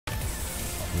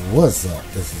What's up?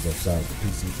 This is Osirez, the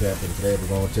PC Pep, and today we're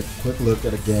going to take a quick look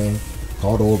at a game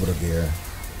called Orbital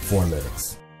for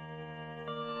Linux.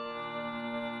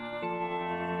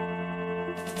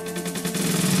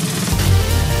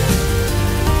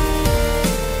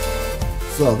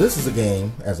 So this is a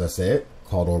game, as I said,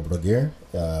 called Orbital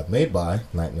made by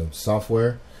Night Noon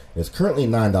Software. It's currently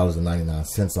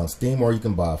 $9.99 on Steam, or you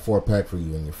can buy a 4-pack for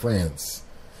you and your friends.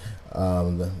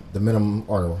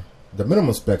 The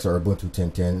minimum specs are Ubuntu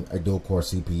 10.10, a dual-core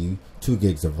CPU, 2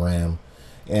 gigs of RAM,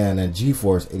 and a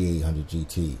GeForce 8800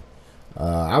 GT.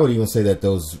 I would even say that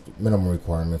those minimum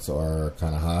requirements are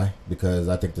kind of high, because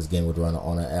I think this game would run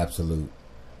on an absolute,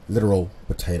 literal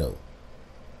potato.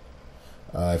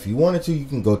 If you wanted to, you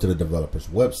can go to the developer's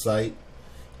website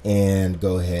and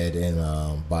go ahead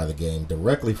and buy the game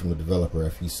directly from the developer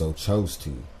if you so chose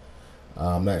to.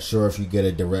 I'm not sure if you get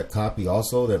a direct copy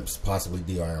also that's possibly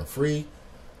DRM free.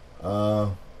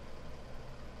 But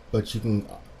you can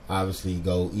obviously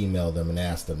go email them and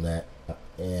ask them that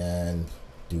and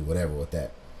do whatever with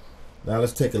that. Now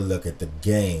let's take a look at the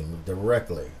game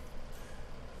directly.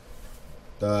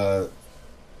 The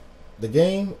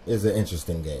game is an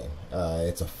interesting game.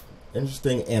 It's a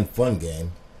interesting and fun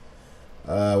game.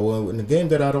 Well, in a game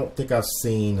that I don't think I've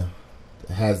seen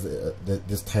has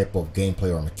this type of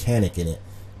gameplay or mechanic in it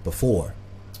before.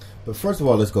 But first of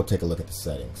all, let's go take a look at the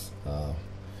settings.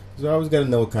 So I always got to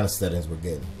know what kind of settings we're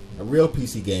getting. A real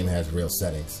PC game has real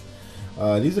settings.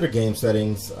 These are the game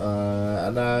settings,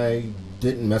 and I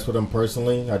didn't mess with them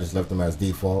personally. I just left them as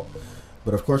default.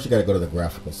 But of course, you got to go to the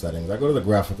graphical settings. I go to the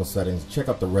graphical settings, check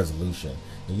out the resolution,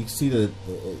 and you can see that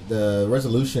the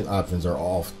resolution options are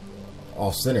off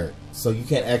centered, so you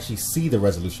can't actually see the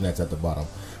resolution that's at the bottom.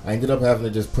 I ended up having to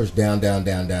just push down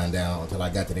until I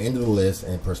got to the end of the list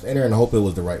and pressed enter and hope it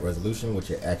was the right resolution,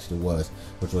 which it actually was,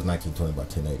 which was 1920 by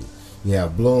 1080. You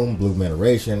have bloom, blue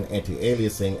moderation,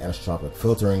 anti-aliasing, anisotropic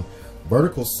filtering,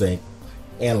 vertical sync,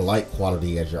 and light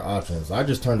quality as your options. I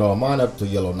just turned all mine up to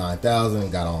yellow 9000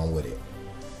 and got on with it.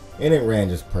 And it ran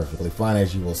just perfectly fine,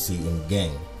 as you will see in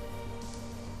game.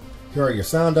 Here are your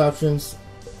sound options,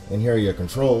 and here are your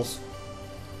controls.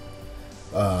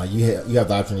 You have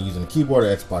the option of using a keyboard or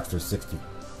Xbox 360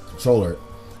 controller.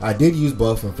 I did use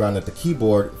both and found that the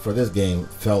keyboard for this game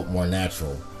felt more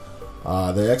natural.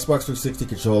 The Xbox 360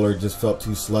 controller just felt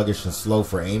too sluggish and slow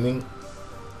for aiming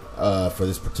for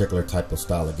this particular type of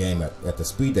style of game at the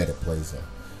speed that it plays in.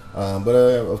 But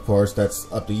of course, that's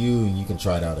up to you, and you can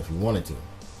try it out if you wanted to.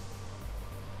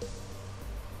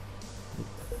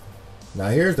 Now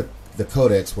here's the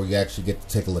codex where you actually get to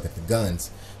take a look at the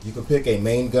guns. You can pick a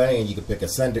main gun and you can pick a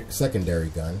secondary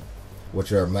gun,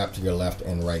 which are mapped to your left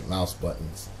and right mouse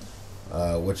buttons,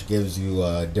 which gives you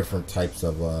different types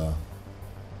of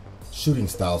shooting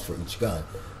styles for each gun.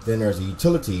 Then there's the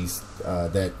utilities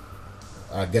that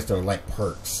I guess they're like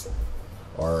perks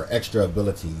or extra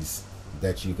abilities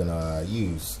that you can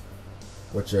use,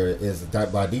 which is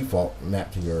by default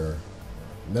mapped to your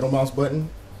middle mouse button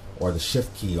or the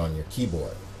shift key on your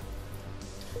keyboard.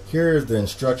 Here's the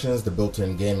instructions, the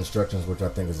built-in game instructions, which I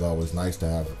think is always nice to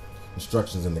have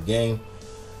instructions in the game,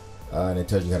 and it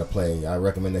tells you how to play. I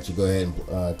recommend that you go ahead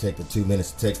and take the 2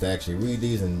 minutes it takes to actually read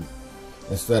these, and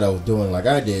instead of doing like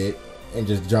I did and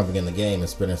just jumping in the game and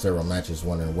spending several matches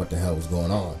wondering what the hell was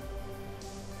going on.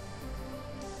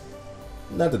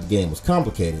 Not that the game was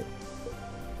complicated,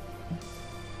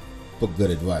 but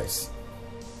good advice.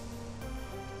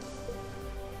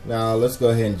 Now let's go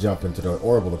ahead and jump into the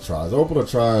Orbital Trials. Orbital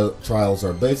Trials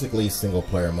are basically single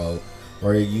player mode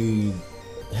where you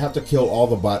have to kill all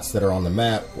the bots that are on the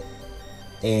map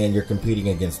and you're competing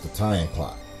against the time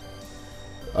clock.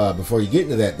 Before you get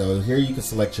into that though, here you can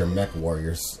select your mech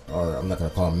warriors, or I'm not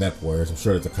going to call them mech warriors, I'm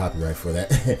sure there's a copyright for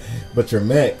that, but your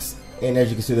mechs, and as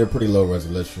you can see they're pretty low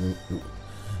resolution,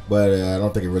 but I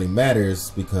don't think it really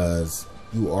matters because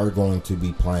you are going to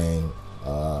be playing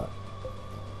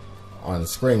on the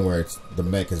screen where the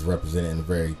mech is represented in a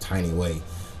very tiny way,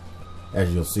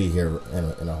 as you'll see here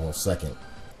in a whole second.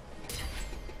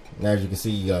 Now as you can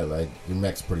see, you got like your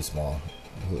mech's pretty small.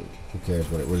 Who cares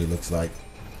what it really looks like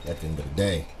at the end of the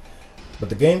day? But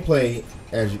the gameplay,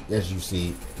 as you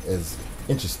see, is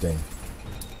interesting.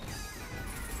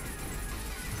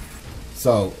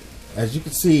 So as you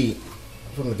can see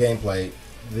from the gameplay,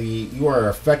 you are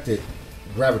affected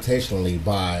gravitationally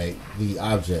by the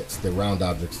objects, the round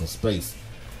objects in space.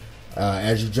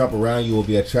 As you jump around, you will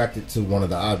be attracted to one of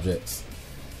the objects,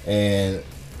 and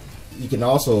you can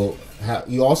also have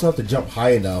to jump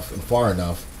high enough and far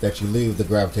enough that you leave the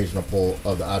gravitational pull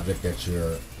of the object that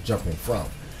you're jumping from.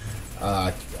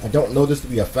 I don't know this to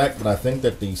be a fact, but I think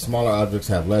that the smaller objects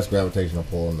have less gravitational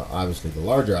pull, and obviously the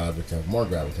larger objects have more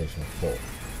gravitational pull.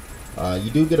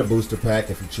 You do get a booster pack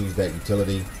if you choose that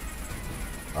utility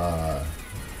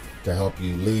to help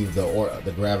you leave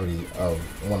the gravity of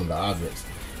one of the objects.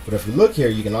 But if you look here,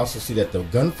 you can also see that the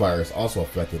gunfire is also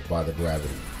affected by the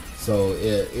gravity. So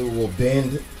it will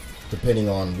bend depending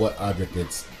on what object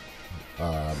it's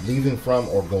leaving from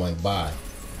or going by,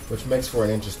 which makes for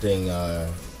an interesting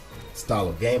style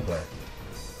of gameplay.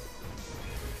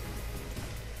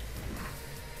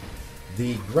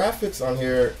 The graphics on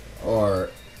here are,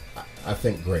 I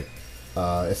think, great.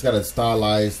 It's got a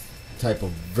stylized type of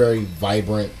very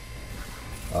vibrant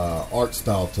art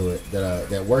style to it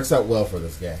that works out well for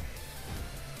this game.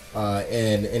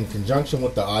 And in conjunction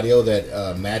with the audio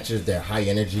that matches that high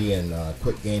energy and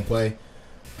quick gameplay,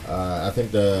 I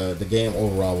think the game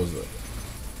overall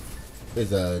is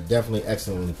definitely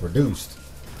excellently produced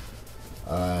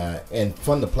and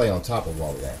fun to play on top of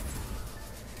all of that.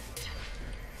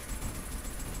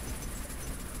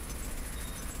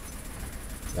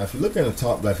 Now, if you look in the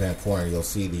top left-hand corner, you'll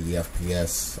see the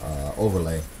FPS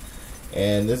overlay.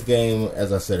 And this game,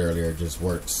 as I said earlier, just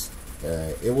works.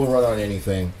 It will run on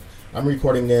anything. I'm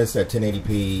recording this at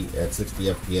 1080p at 60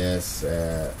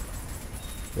 FPS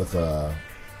with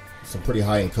some pretty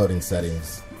high encoding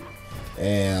settings,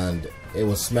 and it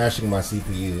was smashing my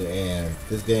CPU. And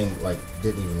this game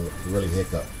didn't even really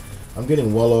hiccup. I'm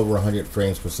getting well over 100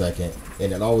 frames per second,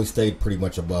 and it always stayed pretty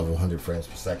much above 100 frames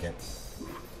per second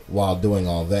while doing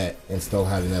all that, and still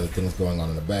having other things going on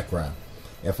in the background.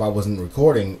 If I wasn't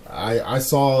recording, I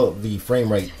saw the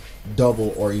frame rate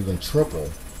double or even triple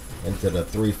into the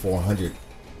 300-400,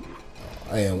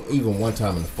 and even one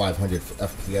time in the 500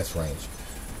 FPS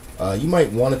range. You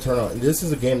might want to turn on, this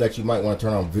is a game that you might want to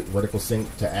turn on vertical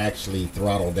sync to actually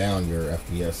throttle down your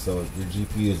FPS so your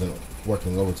GPU isn't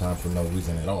working overtime for no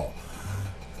reason at all.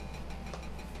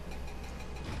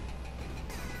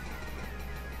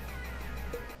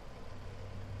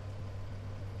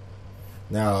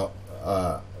 Now,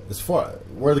 as far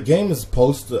where the game is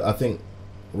supposed to, I think,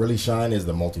 really shine is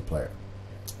the multiplayer,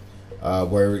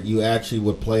 where you actually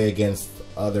would play against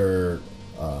other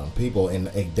people in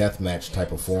a deathmatch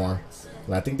type of form.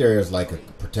 And I think there is like a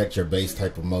protect your base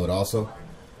type of mode also,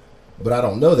 but I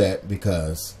don't know that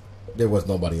because there was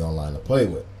nobody online to play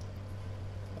with.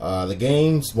 The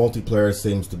game's multiplayer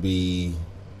seems to be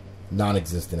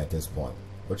non-existent at this point,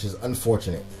 which is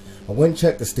unfortunate. I went and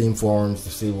checked the Steam forums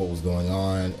to see what was going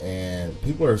on, and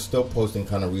people are still posting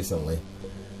kind of recently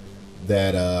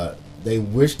that they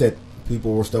wish that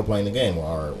people were still playing the game,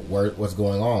 or what's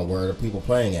going on, where are the people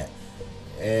playing at.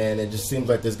 And it just seems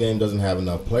like this game doesn't have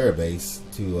enough player base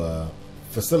to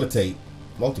facilitate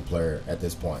multiplayer at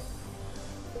this point,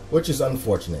 which is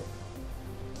unfortunate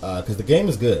because the game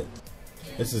is good.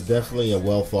 This is definitely a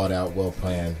well thought out, well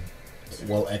planned,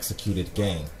 well executed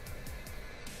game.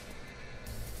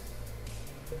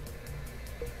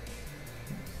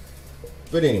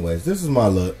 But anyways, this is my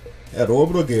look at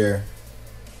Orbital gear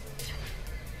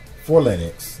for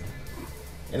Linux.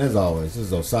 And as always, this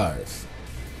is Osirez.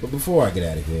 But before I get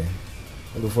out of here,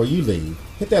 and before you leave,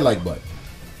 hit that like button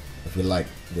if you like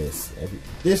this. If you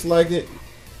dislike it,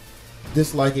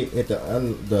 hit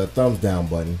the thumbs down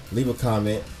button. Leave a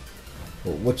comment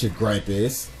what your gripe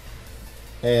is.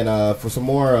 And for some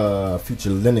more future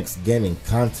Linux gaming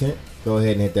content, go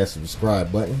ahead and hit that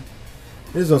subscribe button.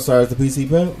 This is Osirez the PC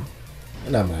Pimp,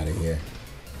 and I'm out of here.